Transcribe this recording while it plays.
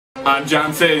I'm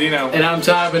John Citadino. And I'm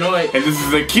Ty Benoit. And this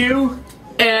is the Q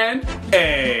and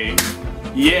A.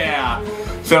 Yeah.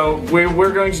 So what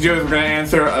we're going to do is we're going to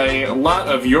answer a lot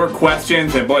of your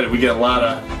questions, and boy, did we get a lot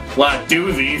of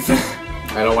doozies.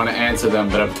 I don't want to answer them,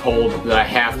 but I'm told that I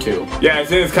have to. Yeah,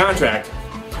 it's in his contract.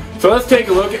 So let's take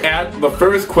a look at the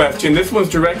first question. This one's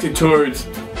directed towards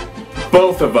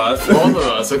both of us. Both of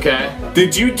us, okay.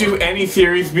 Did you do any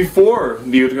series before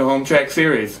the Utica Home Track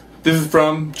series? This is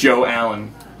from Joe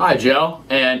Allen. Hi, Joe.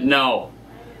 And no,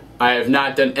 I have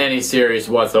not done any series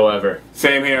whatsoever.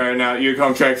 Same here. Now, Utica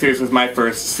Home Track series was my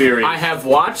first series. I have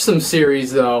watched some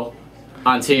series, though,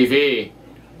 on TV.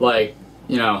 Like,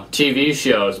 you know, TV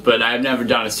shows, but I've never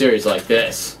done a series like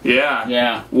this. Yeah.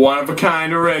 Yeah. One of a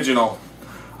kind original.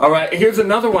 Alright, here's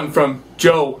another one from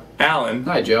Joe Allen.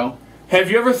 Hi, Joe. Have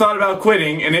you ever thought about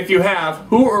quitting? And if you have,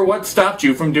 who or what stopped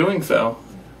you from doing so?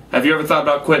 Have you ever thought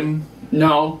about quitting?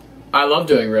 No. I love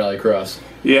doing rallycross.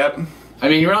 Yep. I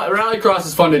mean, rallycross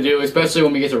is fun to do, especially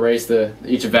when we get to race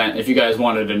each event. If you guys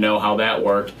wanted to know how that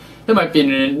worked, that might be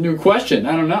a new question.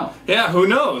 I don't know. Yeah, who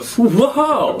knows?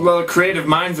 Whoa! Well, the creative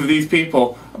minds of these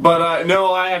people. But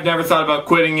no, I have never thought about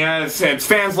quitting yet. It's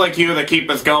fans like you that keep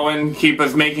us going, keep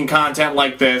us making content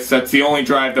like this. That's the only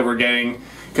drive that we're getting,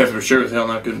 because we're sure as hell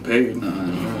not getting paid.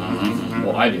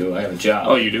 Well, I do. I have a job.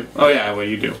 Oh, you do? Oh, yeah, well,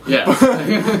 you do. Yeah.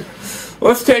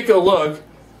 Let's take a look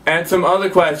at some other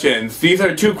questions. These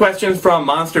are two questions from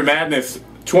Monster Madness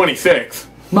 26.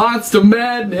 Monster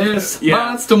Madness! Yeah.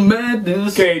 Monster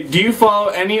Madness! Okay, do you follow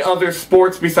any other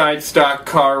sports besides stock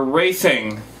car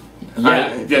racing?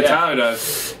 Yeah. Yeah, Tyler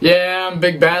does. Yeah, I'm a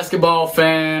big basketball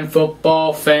fan,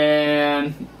 football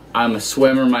fan. I'm a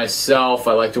swimmer myself.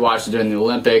 I like to watch it during the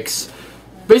Olympics.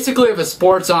 Basically, if a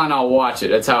sport's on, I'll watch it.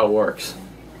 That's how it works.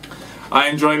 I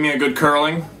enjoy me a good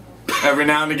curling every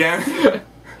now and again.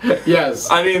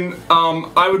 Yes. I mean,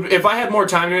 I would, if I had more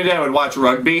time today, I would watch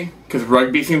rugby, because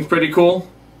rugby seems pretty cool.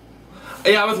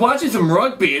 Yeah, I was watching some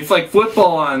rugby. It's like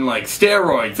football on, like,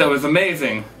 steroids. That was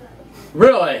amazing.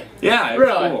 Really? Yeah, it was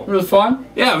Really? cool. It was fun?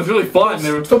 Yeah, it was really fun.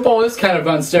 Football is kind of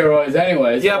on steroids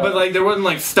anyways. Yeah, but, like, there wasn't,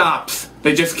 like, stops.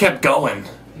 They just kept going.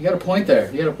 You got a point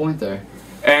there. You got a point there.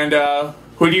 And,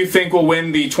 who do you think will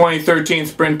win the 2013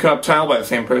 Sprint Cup title by the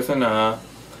same person?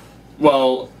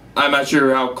 Well, I'm not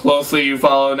sure how closely you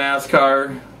follow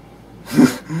NASCAR.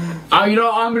 You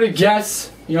know, I'm gonna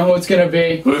guess. You know who it's gonna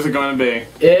be? Who's it gonna be?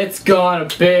 It's gonna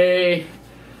be...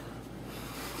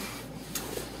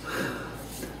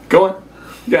 Go on.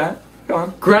 Yeah, go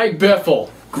on. Greg Biffle.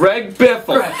 Greg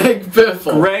Biffle. Greg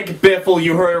Biffle. Greg Biffle,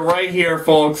 you heard it right here,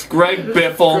 folks. Greg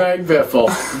Biffle. Greg Biffle.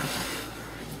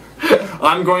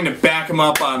 I'm going to back him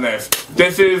up on this.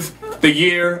 This is the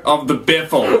year of the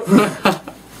Biffle.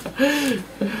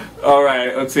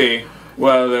 Alright, let's see.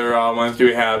 What other ones do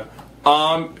we have?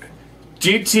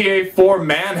 GTA 4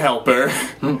 Man Helper.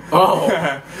 Oh.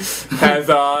 Has,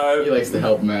 He likes to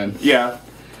help, man. yeah.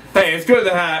 Hey, it's good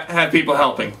to have people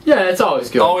helping. Yeah, it's always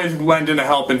good. Always lending a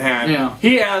helping hand. Yeah.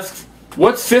 He asks,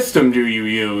 what system do you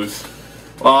use?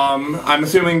 I'm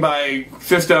assuming by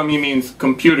system he means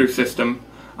computer system.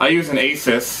 I use an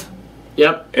Asus.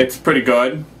 Yep. It's pretty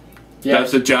good. Yeah.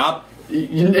 Does the job.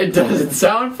 It doesn't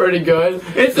sound pretty good.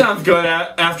 It sounds good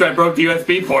after I broke the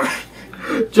USB port.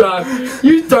 John,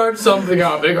 you start something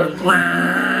up, it goes...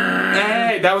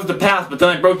 Hey, that was the past, but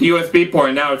then I broke the USB port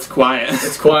and now it's quiet.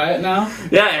 It's quiet now?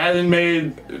 Yeah, it hasn't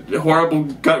made horrible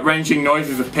gut-wrenching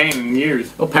noises of pain in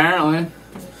years. Apparently.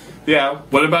 Yeah,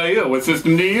 what about you? What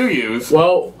system do you use?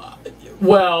 Well,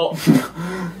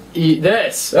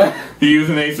 this. You use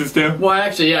an Asus too? Well,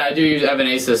 actually, yeah, I have an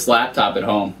Asus laptop at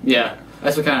home. Yeah,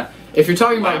 that's what kind of... If you're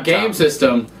talking about a game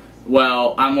system,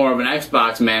 well, I'm more of an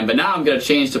Xbox man, but now I'm going to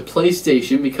change to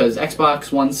PlayStation because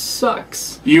Xbox One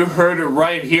sucks. You heard it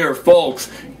right here, folks.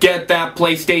 Get that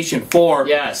PlayStation 4.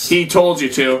 Yes. He told you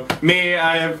to. Me,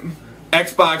 I have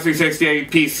Xbox 360,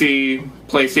 PC,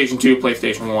 PlayStation 2,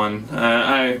 PlayStation 1.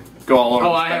 I go all over.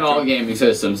 Oh, I have all gaming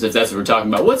systems, if that's what we're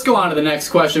talking about. Let's go on to the next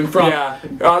question from... Yeah.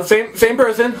 Same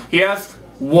person. He asked,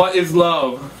 what is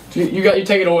love? You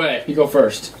take it away. You go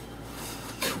first.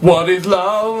 What is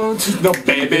love? No,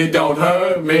 baby, don't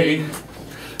hurt me.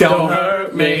 Don't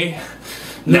hurt me.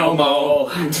 No more.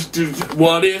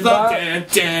 What is love?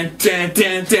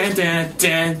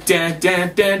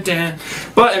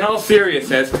 But in all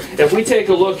seriousness, if we take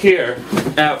a look here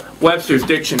at Webster's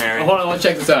Dictionary. Oh, hold on, let's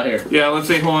check this out here. Yeah, let's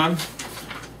see, hold on.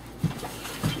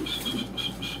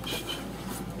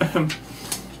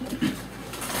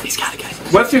 He's got it,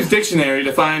 guys. Webster's Dictionary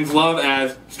defines love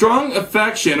as strong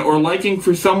affection or liking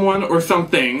for someone or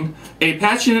something, a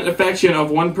passionate affection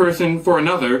of one person for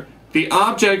another, the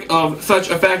object of such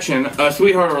affection, a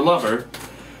sweetheart or lover,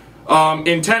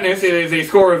 In tennis, it is a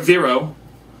score of 0.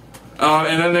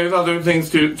 And then there's other things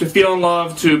to feel in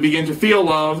love, to begin to feel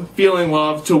love, feeling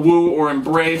love, to woo or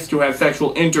embrace, to have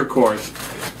sexual intercourse.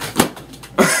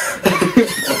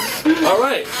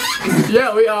 Alright.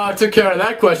 Yeah, we took care of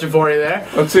that question for you there.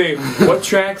 Let's see. What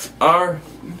tracks are...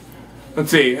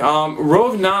 Let's see.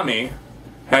 Rovnami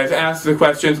has asked the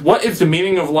questions, what is the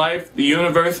meaning of life, the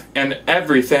universe, and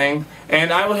everything?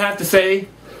 And I would have to say,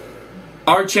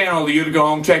 our channel, the You to Go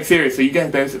Home Track Series, so you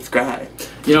guys better subscribe.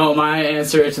 You know what my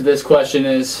answer to this question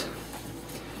is?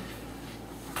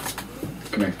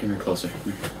 Come here closer.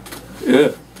 Come here.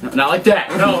 Yeah. No, not like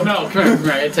that. No, come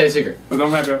here. I gotta tell you a secret. I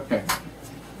don't have to. Here.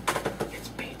 It's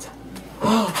pizza.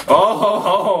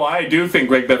 Oh, I do think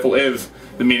Greg Biffle is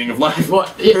the meaning of life.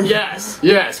 What? Yes,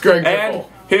 Greg Biffle. And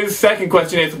his second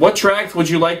question is, what tracks would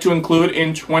you like to include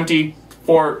in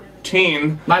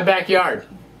 2014? My backyard.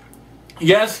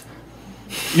 Yes,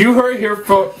 you heard it here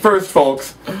first,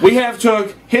 folks. We have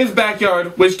took his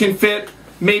backyard, which can fit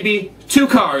maybe 2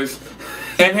 cars,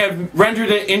 and have rendered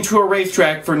it into a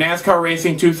racetrack for NASCAR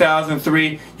Racing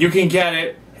 2003. You can get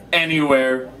it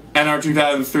anywhere, and our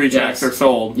 2003 tracks are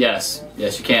sold. Yes, you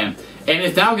can. And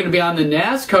it's now going to be on the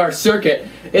NASCAR circuit.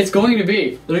 There's going to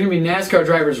be NASCAR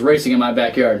drivers racing in my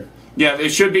backyard. Yeah, it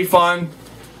should be fun,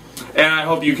 and I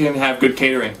hope you can have good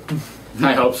catering.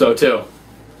 I hope so too.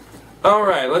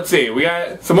 Alright, let's see. We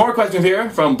got some more questions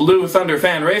here from Blue Thunder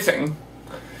Fan Racing.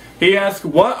 He asked,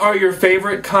 what are your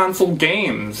favorite console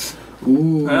games?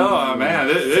 Ooh. Oh man,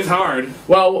 this is hard.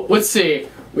 Well, let's see.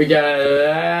 We got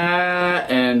that,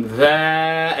 and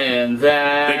that, and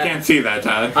that. They can't see that,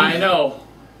 Tyler. I know.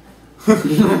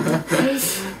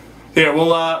 Here,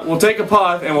 we'll take a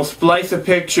pause and we'll splice a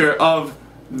picture of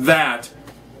that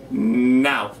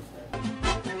now.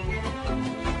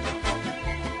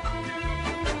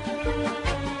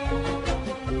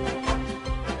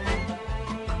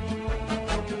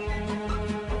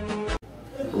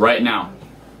 Right now.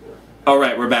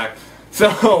 Alright, we're back.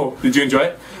 So, did you enjoy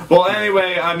it? Well,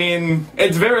 anyway, I mean,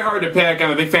 it's very hard to pick.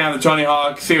 I'm a big fan of the Tony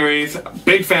Hawk series,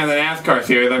 big fan of the NASCAR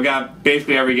series. I've got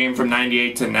basically every game from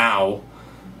 '98 to now.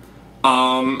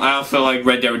 I also like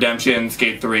Red Dead Redemption,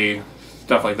 Skate 3,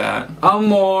 stuff like that. I'm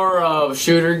more of a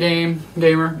shooter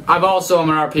gamer. I'm an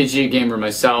RPG gamer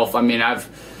myself. I mean, I'm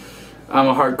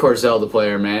a hardcore Zelda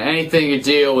player, man. Anything you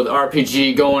deal with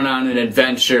RPG, going on an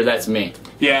adventure, that's me.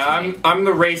 Yeah, I'm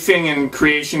the racing and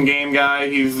creation game guy.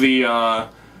 He's the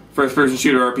first-person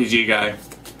shooter RPG guy.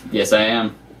 Yes, I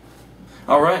am.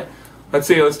 Alright, let's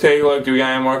see, let's take a look. Do we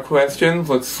got any more questions?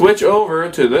 Let's switch over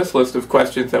to this list of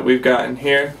questions that we've gotten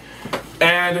here.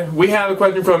 And we have a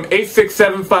question from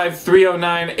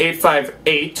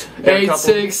 8675309-858.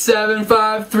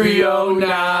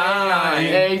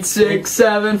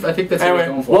 8675309-867. I think that's what we're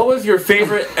going for. What was your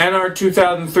favorite NR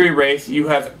 2003 race you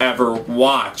have ever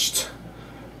watched?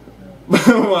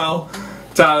 Well,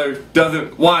 Tyler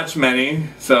doesn't watch many,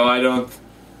 so I don't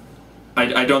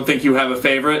think you have a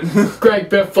favorite. Greg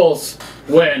Biffle's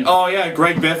win. Oh yeah,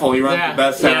 Greg Biffle. He runs the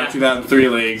best NR 2003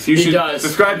 leagues. You should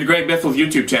subscribe to Greg Biffle's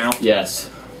YouTube channel. Yes.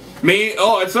 Me?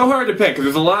 Oh, it's so hard to pick because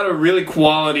there's a lot of really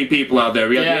quality people out there.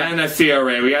 We got the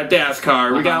NSCRA, we got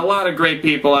NASCAR, we got a lot of great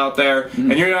people out there,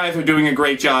 and you guys are doing a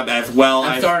great job as well.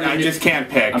 I just can't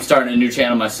pick. I'm starting a new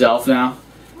channel myself now.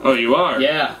 Oh, you are?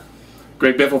 Yeah.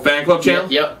 Greg Biffle Fan Club channel?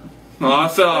 Yep.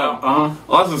 Awesome.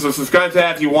 Awesome. So subscribe to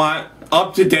that if you want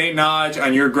up-to-date knowledge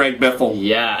on your Greg Biffle.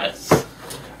 Yes.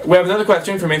 We have another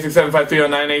question from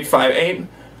 8675309-858.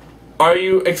 Are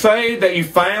you excited that you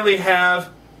finally have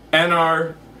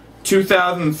NR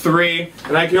 2003?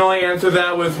 And I can only answer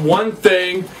that with one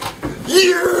thing.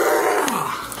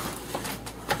 Yeah!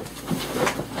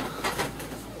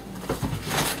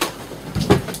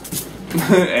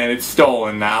 And it's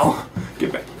stolen now.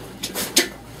 Get back.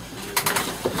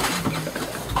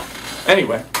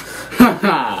 Anyway.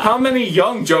 How many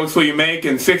young jokes will you make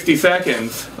in 60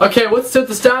 seconds? Okay, let's set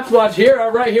the stopwatch here.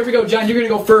 Alright, here we go. John, you're going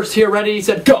to go first here. Ready,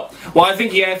 set, go. Well, I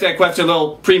think he asked that question a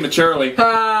little prematurely.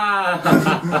 Alright,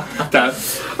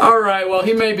 well,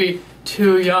 he may be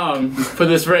too young for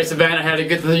this race event. I had to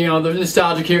get the, the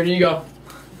nostalgic here. Here you go.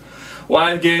 Well,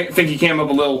 I think he came up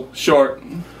a little short.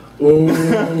 Ooh.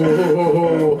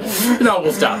 No,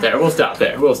 we'll stop there. We'll stop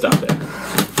there.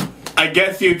 I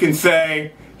guess you can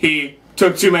say he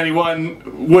took too many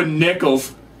wooden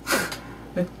nickels.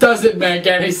 It doesn't make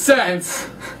any sense.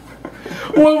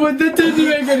 That didn't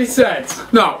make any sense.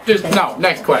 No,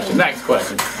 next question.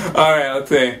 Alright, let's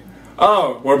see.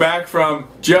 Oh, we're back from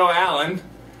Joe Allen,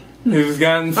 who's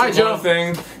gotten some more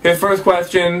things. His first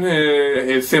question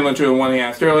is similar to the one he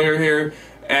asked earlier here.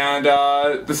 And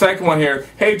the second one here,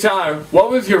 hey Tyler,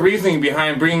 what was your reasoning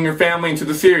behind bringing your family into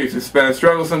the series? It's been a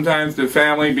struggle sometimes to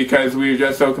family because we are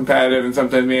just so competitive, and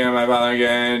sometimes me and my father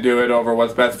get to do it over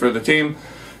what's best for the team.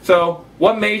 So,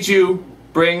 what made you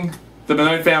bring the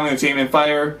Benoit family to the team and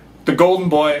fire the golden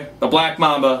boy, the Black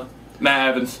Mamba, Matt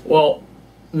Evans? Well,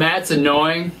 Matt's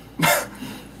annoying.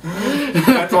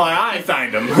 That's why I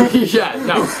signed him. Yeah,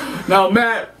 no,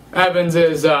 Matt Evans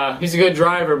is, he's a good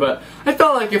driver, but I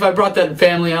felt like if I brought that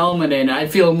family element in,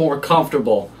 I'd feel more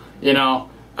comfortable, you know?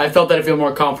 I felt that I'd feel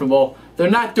more comfortable. They're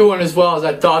not doing as well as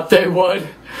I thought they would.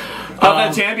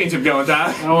 How's that championship going,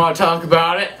 Tyler? I don't want to talk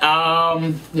about it.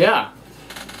 Yeah.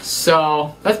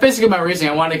 So, that's basically my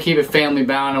reasoning. I want to keep it family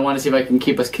bound. I want to see if I can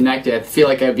keep us connected. I feel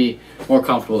like I'd be more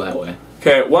comfortable that way.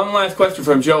 Okay, one last question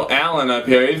from Joe Allen up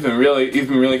here. He's been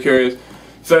really curious.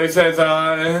 So he says,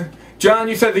 John,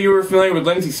 you said that you were familiar with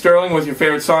Lindsey Sterling. Was your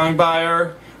favorite song by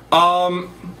her?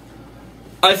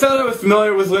 I said I was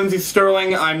familiar with Lindsey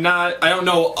Sterling. I'm not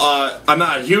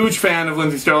a huge fan of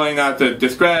Lindsey Sterling, not to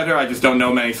discredit her. I just don't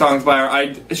know many songs by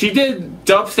her. She did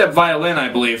Dubstep Violin, I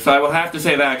believe, so I will have to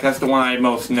say that 'cause that's the one I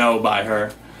most know by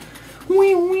her.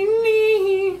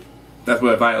 That's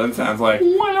what a violin sounds like.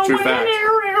 True fact.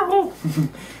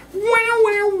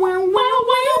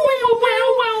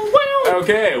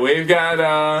 Okay, we've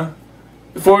got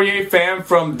 48 fan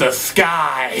from the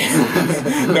sky.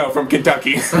 No, from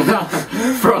Kentucky.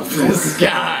 From the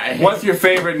sky. What's your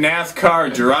favorite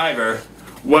NASCAR driver?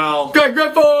 Well, Greg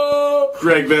Biffle!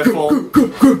 Greg Biffle.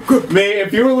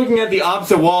 If you were looking at the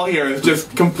opposite wall here, it's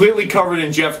just completely covered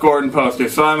in Jeff Gordon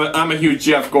posters. So I'm a huge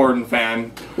Jeff Gordon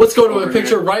fan. Let's go to a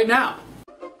picture right now.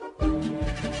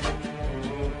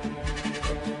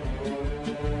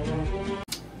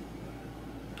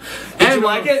 Did you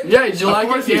like it? Yeah, did you like it?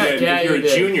 Of course you did. Yeah, You're a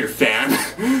junior fan.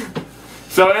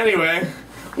 So anyway,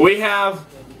 we have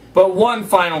but one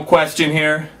final question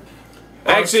here.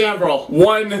 Actually, several.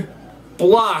 One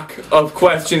block of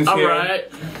questions here.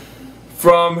 Alright.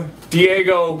 From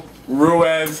Diego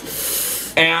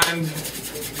Ruiz. And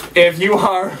if you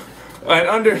are an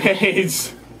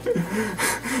underage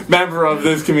member of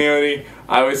this community,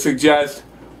 I would suggest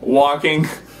walking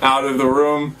out of the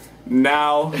room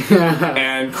now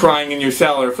and crying in your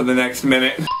cellar for the next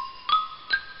minute.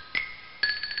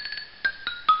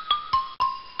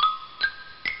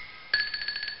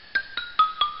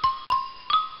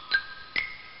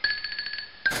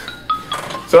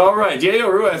 So alright, Diego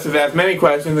Ruiz has asked many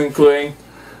questions, including,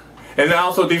 and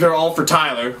also these are all for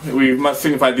Tyler. We must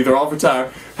signify these are all for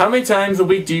Tyler. How many times a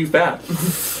week do you fap?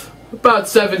 About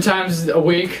 7 times a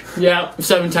week. Yeah,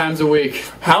 7 times a week.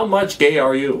 How much gay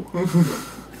are you?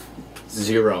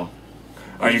 0.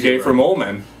 Are you gay for mole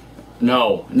men?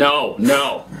 No.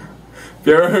 Have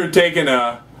you ever taken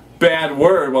a bad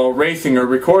word while racing or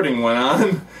recording went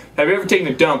on? Have you ever taken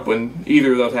a dump when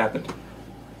either of those happened?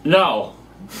 No,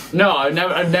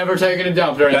 I've never taken a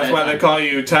dump during that That's why time. they call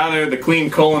you Tyler the Clean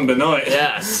Colon Benoit.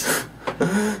 Yes.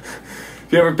 Have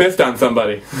you ever pissed on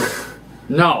somebody?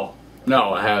 No,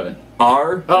 I haven't.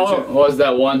 Oh, was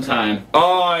that one time.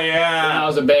 Oh, yeah. When I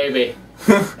was a baby.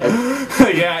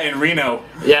 Yeah, in Reno.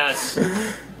 Yes.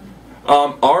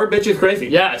 Are bitches crazy?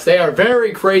 Yes, they are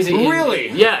very crazy. Really?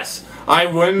 Yes. I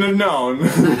wouldn't have known.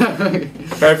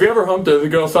 Have you ever humped a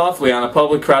girl softly on a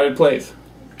public crowded place?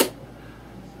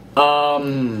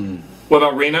 What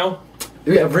about Reno?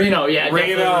 Yeah, Reno, yeah.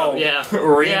 Reno. Yeah.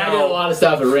 Reno. Yeah, I did a lot of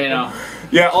stuff at Reno.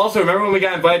 Yeah, also, remember when we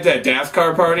got invited to that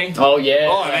NASCAR party? Oh, yeah.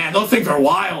 Oh, man, those things are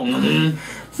wild. Mm-hmm.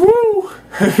 Woo!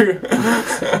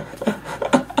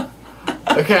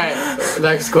 Okay,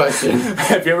 next question.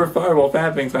 Have you ever farted while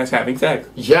having sex?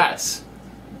 Yes.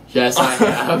 Yes, I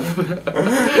have.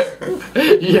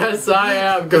 Yes, I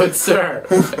have, good sir.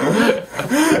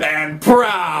 And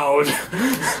proud.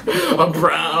 I'm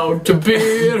proud to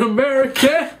be an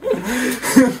American.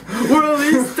 Well, at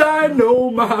least I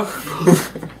know my...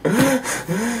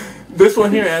 This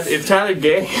one here asks, is Tyler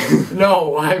gay?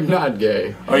 No, I'm not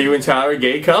gay. Are you and Tyler a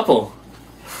gay couple?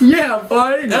 Yeah,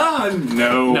 buddy. No.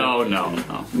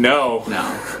 No.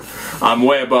 I'm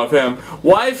way above him.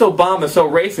 Why is Obama so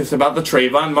racist about the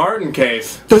Trayvon Martin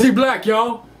case? Cause he black,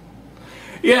 y'all.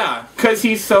 Yeah, because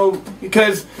he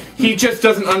just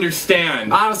doesn't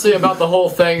understand. Honestly, about the whole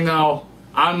thing, though,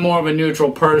 I'm more of a neutral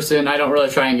person. I don't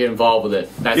really try and get involved with it.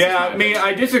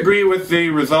 I disagree with the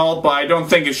result, but I don't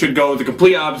think it should go the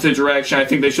complete opposite direction. I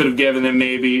think they should have given him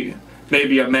maybe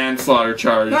a manslaughter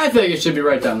charge. I think it should be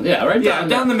right down. Yeah, right down.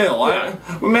 Yeah, down the middle. Yeah.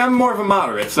 I'm more of a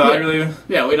moderate, so yeah. I really.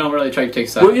 Yeah, we don't really try to take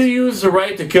sides. Will you use the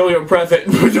right to kill your president?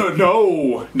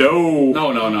 No. No.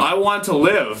 I want to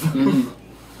live. Mm-hmm.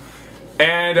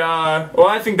 And, well,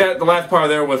 I think that the last part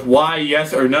there was why,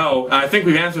 yes or no. I think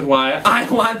we've answered why. I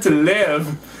want to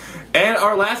live. And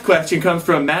our last question comes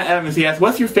from Matt Evans. He asks,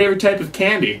 what's your favorite type of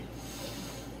candy?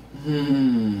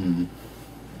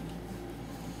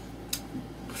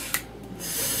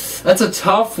 That's a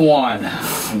tough one.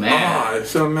 Oh, man. Oh, there's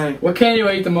so many. What candy do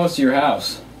I eat the most at your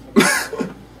house?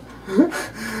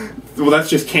 Well, that's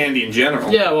just candy in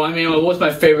general. Yeah, well, I mean, what's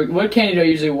my favorite? What candy do I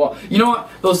usually want? You know what?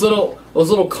 Those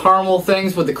little caramel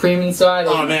things with the cream inside.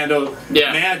 Oh man, those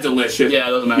mad delicious. Yeah,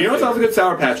 those are my You know what's also good?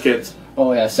 Sour Patch Kids.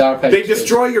 Oh yeah, Sour Patch They Kids.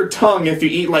 destroy your tongue if you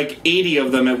eat like 80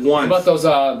 of them at once. What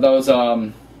about those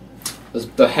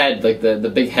the head, like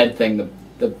the big head thing,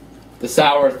 the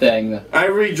sour thing. I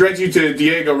redirect you to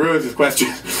Diego Ruiz's question.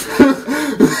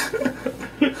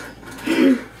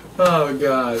 Oh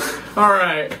god. All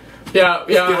right. Yeah.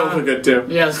 Skittles are good too.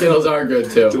 Yeah, Skittles are good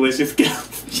too. Delicious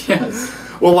Skittles. Yes.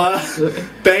 Well,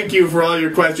 thank you for all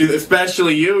your questions,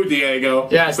 especially you, Diego.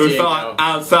 Yes, who Diego. thought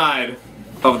outside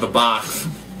of the box.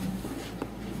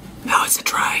 Now it's a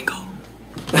triangle.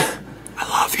 I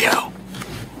love you.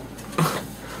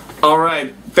 All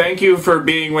right. Thank you for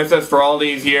being with us for all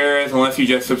these years. Unless you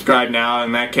just subscribe now,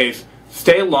 in that case,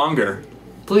 stay longer.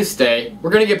 Please stay. We're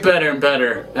gonna get better and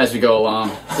better as we go along.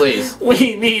 Please.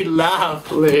 We need love.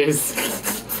 Please.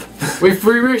 We've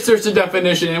researched the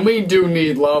definition, and we do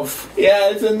need love.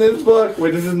 Yeah, it's in this book.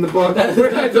 Wait, this is in the book. Where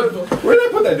did I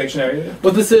put that dictionary?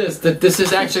 What this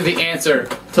is actually the answer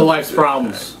to life's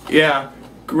problems. Yeah,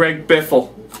 Greg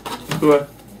Biffle.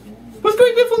 Was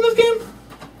Greg Biffle in this game?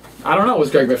 I don't know.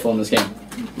 Was Greg Biffle in this game?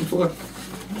 Let's look.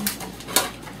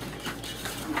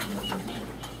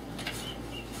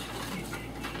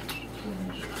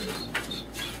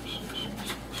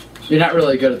 You're not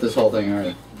really good at this whole thing, are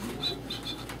you?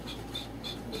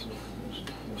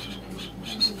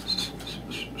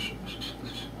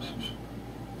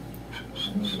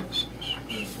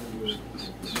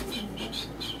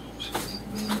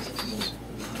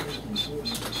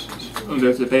 Oh,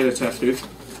 there's the beta testers.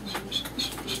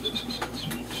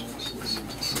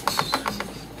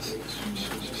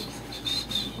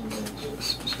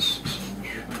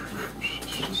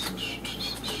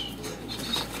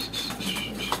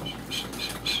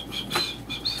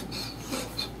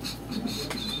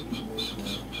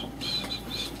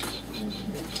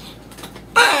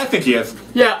 I think he is.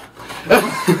 Yeah.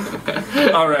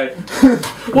 Alright.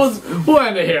 We'll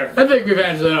end it here. I think we've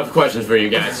answered enough questions for you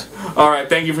guys. Alright,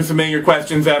 thank you for submitting your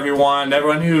questions, everyone.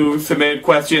 Everyone who submitted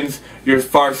questions, you're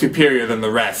far superior than the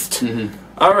rest.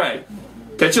 Alright.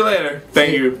 Catch you later.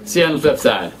 Thank you. See you on the flip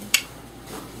side.